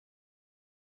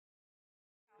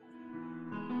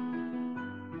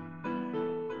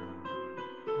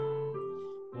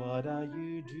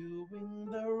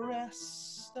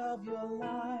rest of your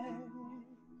life.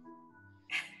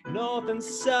 North and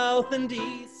south and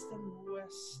east and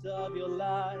west of your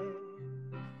life.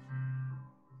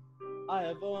 I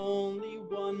have only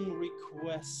one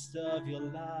request of your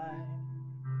life,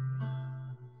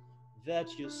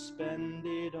 that you spend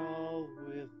it all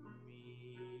with me.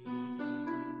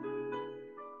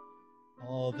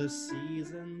 All the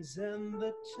seasons and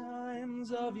the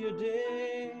times of your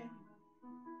day,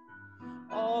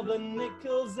 all the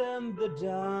nickels and the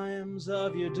dimes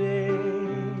of your day.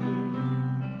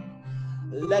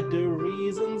 Let the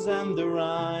reasons and the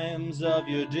rhymes of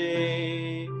your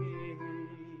days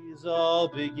all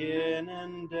begin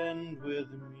and end with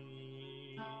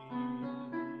me.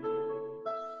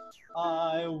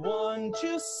 I want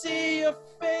to see your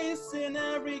face in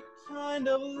every kind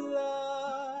of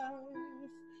life,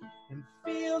 in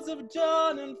fields of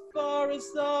dawn and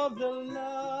forests of the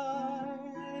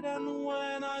light. And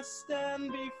when I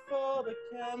stand before the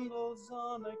candles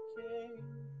on a cake,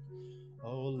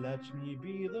 oh, let me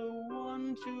be the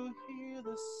one to hear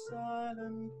the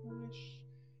silent wish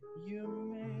you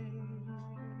make.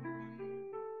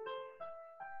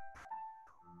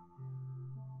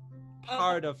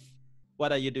 Part of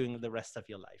what are you doing the rest of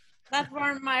your life? That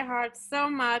warmed my heart so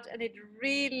much, and it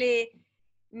really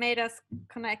made us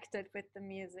connected with the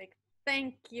music.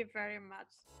 Thank you very much.